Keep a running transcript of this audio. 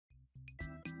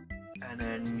And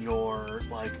then your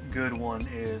like good one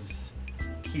is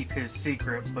keep his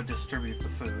secret but distribute the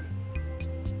food.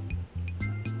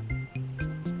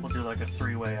 We'll do like a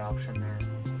 3-way option there.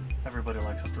 Everybody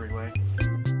likes a 3-way.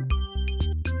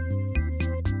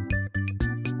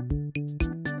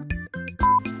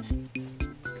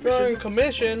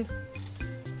 Commission.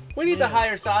 We need to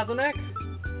hire Sazerac.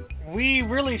 We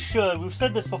really should. We've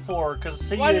said this before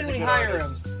because Why didn't we hire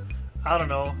him? I don't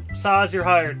know. Saz, you're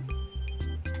hired.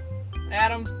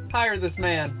 Adam, hire this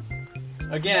man.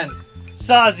 Again.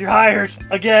 Saz, you're hired.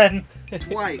 Again.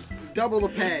 Twice. Double the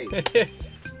pay.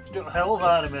 Hold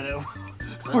on a minute.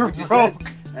 That's We're what you broke.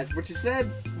 said. That's what you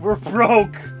said. We're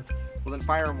broke. Well, then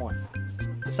fire him once.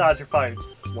 Saz, you're fired.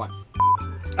 Once.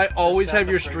 I always have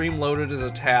your stream loaded as a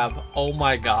tab. Oh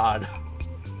my god.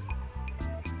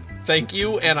 Thank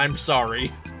you, and I'm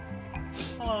sorry.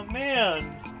 Oh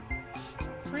man.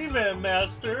 Revamp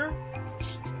Master.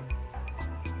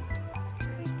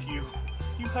 Thank you.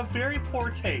 You have very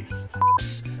poor taste.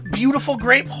 Beautiful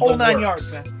grape, whole 9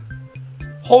 yards, man.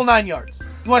 Whole 9 yards.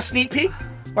 You want a sneak peek?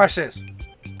 Watch this.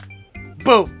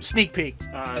 Boom, sneak peek.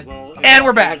 Well, And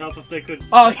we're back. Help if they could...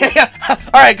 Oh, yeah.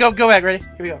 All right, go back. Ready?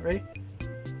 Here we go. Ready?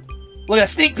 Look at that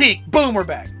sneak peek. Boom, we're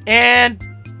back. And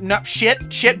no,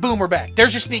 shit, boom, we're back.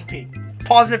 There's your sneak peek.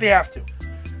 Pause it if you have to.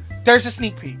 There's a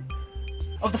sneak peek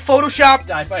of the Photoshop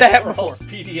that happened before.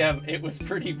 PDM, it was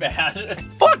pretty bad.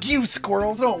 Fuck you,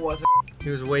 squirrels. No, it wasn't.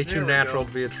 He was way too There we natural go.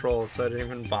 to be a troll, so I didn't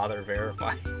even bother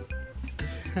verifying.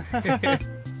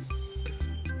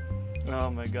 Oh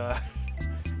my god.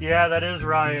 Yeah, that is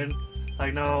Ryan.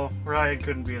 Like, no, Ryan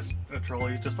couldn't be a troll.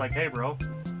 He's just like, hey, bro,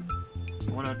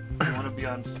 you wanna be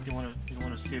on? You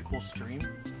wanna see a cool stream?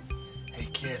 Hey,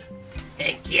 kid.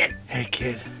 Hey kid, Hey,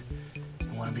 kid. You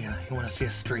wanna see a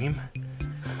stream?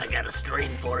 I got a stream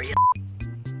for you.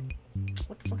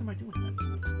 What the fuck am I doing, man?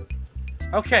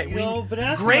 Okay, You know, but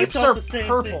ask grapes myself are the same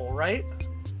purple, right?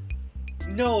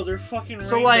 thing. No, they're fucking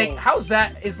So, rainbow. like, how's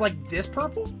that? Is, like, this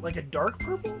purple? Like a dark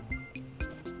purple?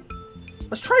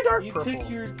 Let's try dark you purple.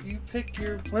 pick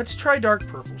your. Let's try dark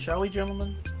purple, shall we,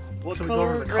 gentlemen? What So we go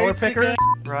over the color grapes picker? again?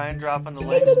 Ryan dropping the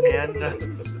links and.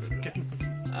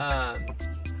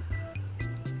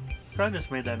 Ryan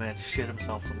just made that man shit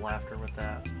himself with laughter with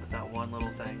that one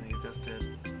little thing that you just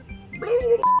did.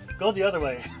 Go the other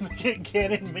way.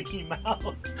 Canon Mickey Mouse.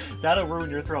 That'll ruin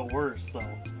your throat worse, though,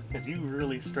 because you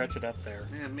really stretch it up there.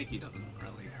 Man, Mickey doesn't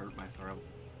really hurt my throat.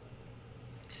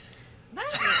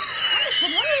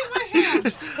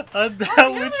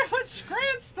 That would which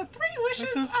grants the 3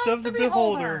 wishes of the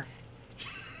beholder.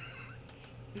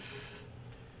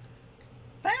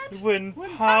 That When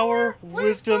power,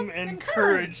 wisdom, and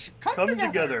courage come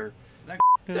together.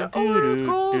 the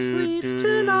oracle sleeps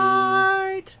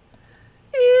tonight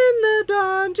in the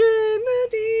dungeon, the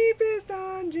deepest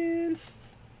dungeon.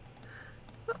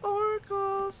 The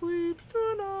oracle sleeps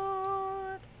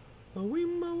tonight.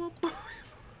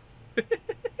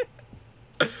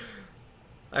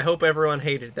 I hope everyone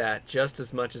hated that just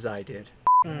as much as I did.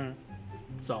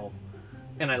 So,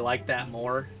 and I like that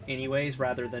more anyways,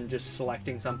 rather than just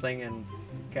selecting something and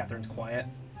Catherine's quiet,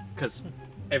 because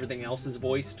everything else is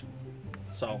voiced.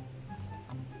 So,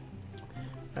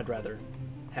 I'd rather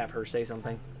have her say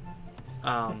something.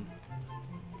 But,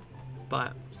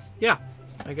 yeah,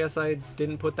 I guess I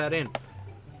didn't put that in.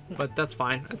 But that's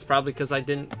fine. It's probably because I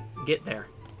didn't get there.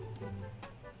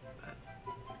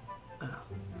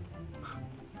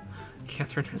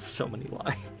 Catherine has so many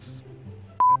lines.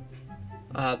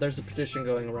 There's a petition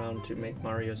going around to make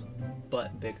Mario's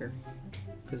butt bigger,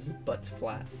 because his butt's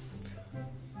flat.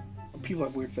 People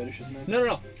have weird fetishes, man.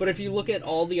 No. But if you look at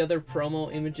all the other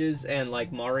promo images and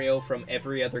like Mario from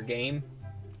every other game,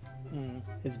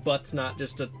 his butt's not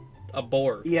just a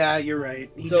board. Yeah, you're right.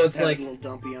 He So does it's have like- a little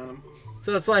dumpy on him.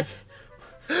 So it's like,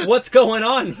 what's going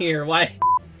on here? Why?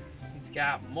 He's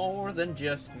got more than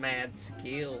just mad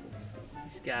skills.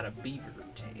 He's got a beaver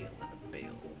tail and a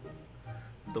bill.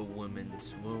 The women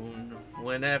swoon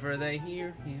whenever they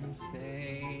hear him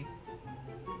say.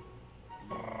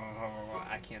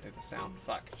 I can't do the sound.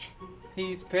 Fuck.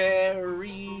 He's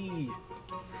Perry.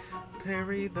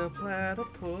 Perry the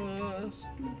platypus.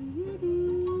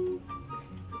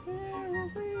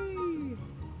 Perry.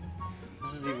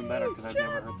 This is even better because I've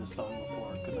never heard this song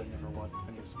before because I never watched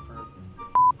Phineas and Ferb.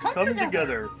 Come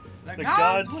together. The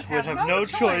gods would have no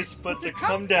choice but to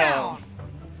come down.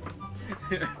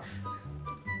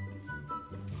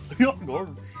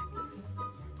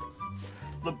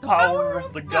 The power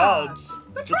of the gods,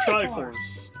 the Triforce.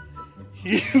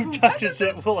 He who touches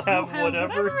it will have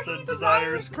whatever the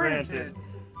desires granted.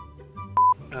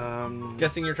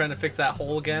 Guessing you're trying to fix that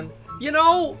hole again? You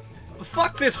know,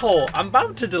 Fuck this hole. I'm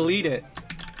about to delete it.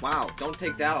 Wow, don't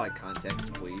take that out of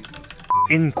context, please.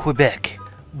 In Quebec,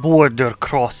 border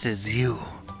crosses you.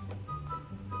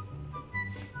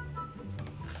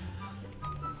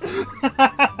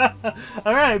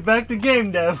 Alright, back to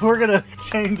game dev. We're gonna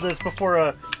change this before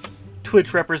a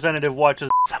Twitch representative watches.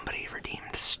 Somebody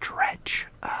redeemed stretch.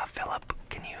 Philip,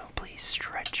 can you please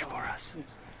stretch for us?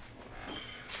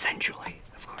 Sensually,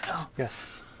 of course. Oh.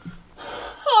 Yes.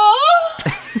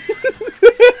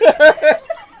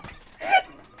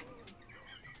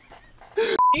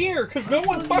 Here, because no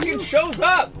one fucking shows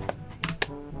up.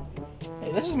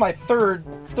 Hey, this is my third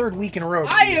week in a row.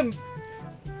 I am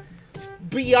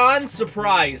beyond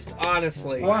surprised,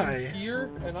 honestly. Why?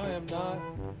 Here, and I am not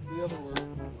the other word.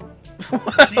 Yeah,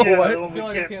 What? the one I we feel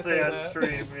like I can't can't say say on that.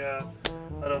 stream, yeah.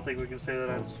 I don't think we can say that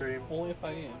on stream. Only if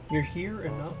I am. You're here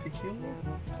and not peculiar?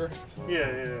 Correct.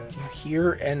 Yeah. You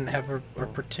hear and have a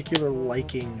particular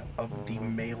liking of the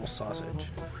male sausage.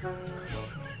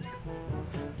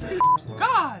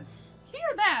 Gods, hear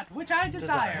that which I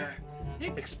desire.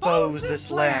 Expose this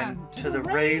land to the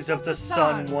rays of the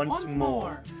sun once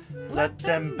more. Let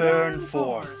them burn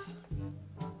forth.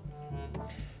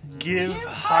 Give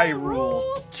Hyrule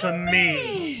to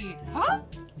me. Huh?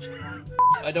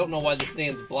 I don't know why the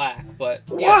stand's black, but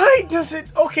yeah. Why does it?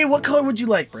 Okay, what color would you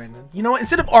like, Brandon? You know what?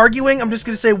 Instead of arguing, I'm just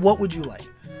gonna say, what would you like?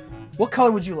 What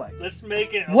color would you like? Let's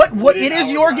make it. What? It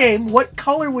is your game. What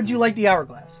color would you like the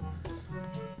hourglass?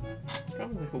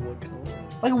 Probably like a wood color.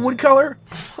 Like a wood color?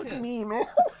 Fuck Yeah. me, man.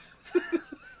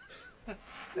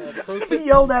 We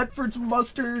yelled at for some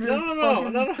mustard.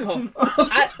 No.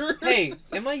 Hey,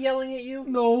 am I yelling at you?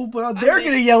 No, but they're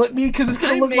gonna yell at me because it's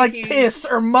gonna I'm look like making- piss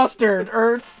or mustard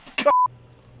or.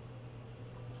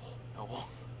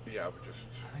 Yeah, but just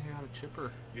I think I got a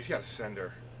chipper. you just gotta send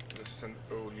her. Just send.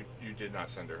 Oh, you did not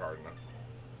send her hard enough.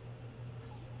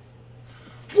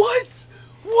 What?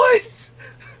 What?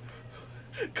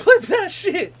 Clip that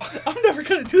shit. I'm never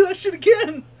gonna do that shit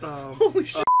again. Holy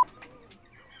shit.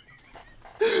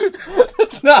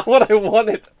 That's not what I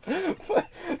wanted. You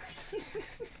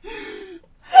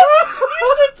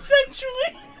said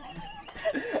sensually.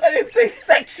 I didn't say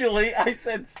sexually. I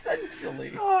said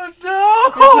sensually. Oh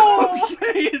no!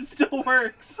 Okay, it still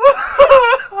works.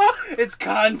 It's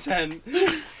content.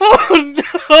 Oh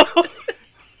no!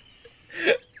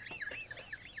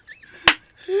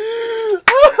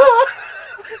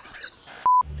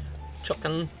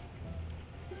 Chuckin'.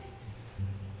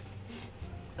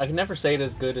 I can never say it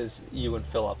as good as you and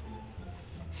Philip.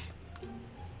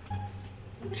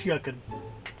 Chuckin'.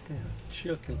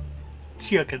 Chuckin'.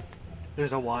 Chuckin'.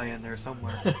 There's a Y in there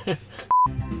somewhere.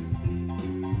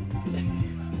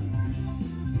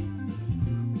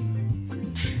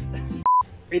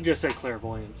 It just said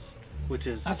clairvoyance, which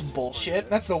is... That's bullshit.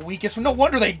 That's the weakest one. No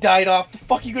wonder they died off. The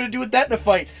fuck are you gonna do with that in a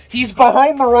fight? He's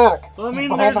behind the rock. Well, I He's mean,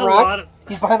 behind there's the a rock. lot of...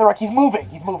 He's behind the rock. He's moving.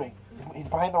 He's moving. He's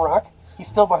behind the rock. He's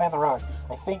still behind the rock.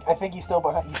 I think he's still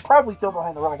behind. He's probably still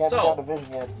behind the rock. I haven't So, gotten a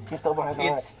vision yet. He's still behind the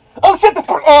rock. It's... Oh shit! The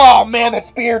spear! Oh man, that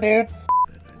spear, dude.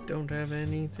 I don't have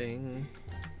anything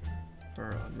for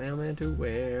a mailman to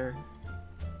wear,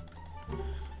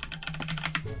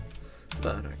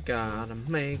 but I gotta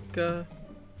make a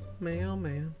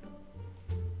mailman.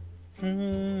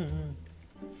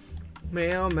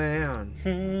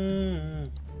 Mailman.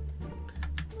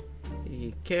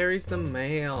 He carries the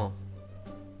mail,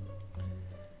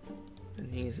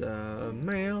 and he's a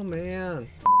mailman.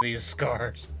 These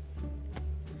scars.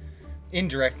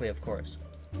 Indirectly, of course.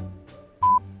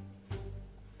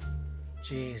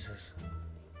 Jesus.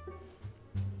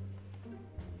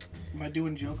 Am I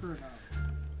doing Joker or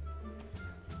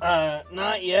not?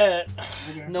 Not yet.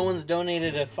 Okay. No one's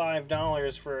donated a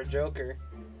 $5 for a Joker.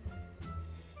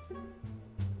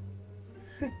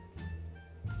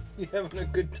 You having a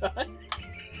good time?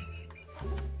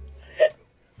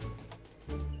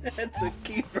 That's a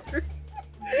keeper.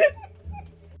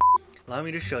 Allow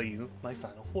me to show you my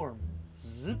final form.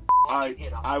 Zip.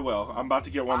 I will. I'm about to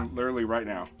get one literally right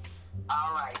now.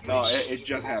 All right. No, it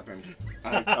just happened.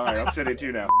 All right, I'll send it to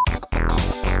you now.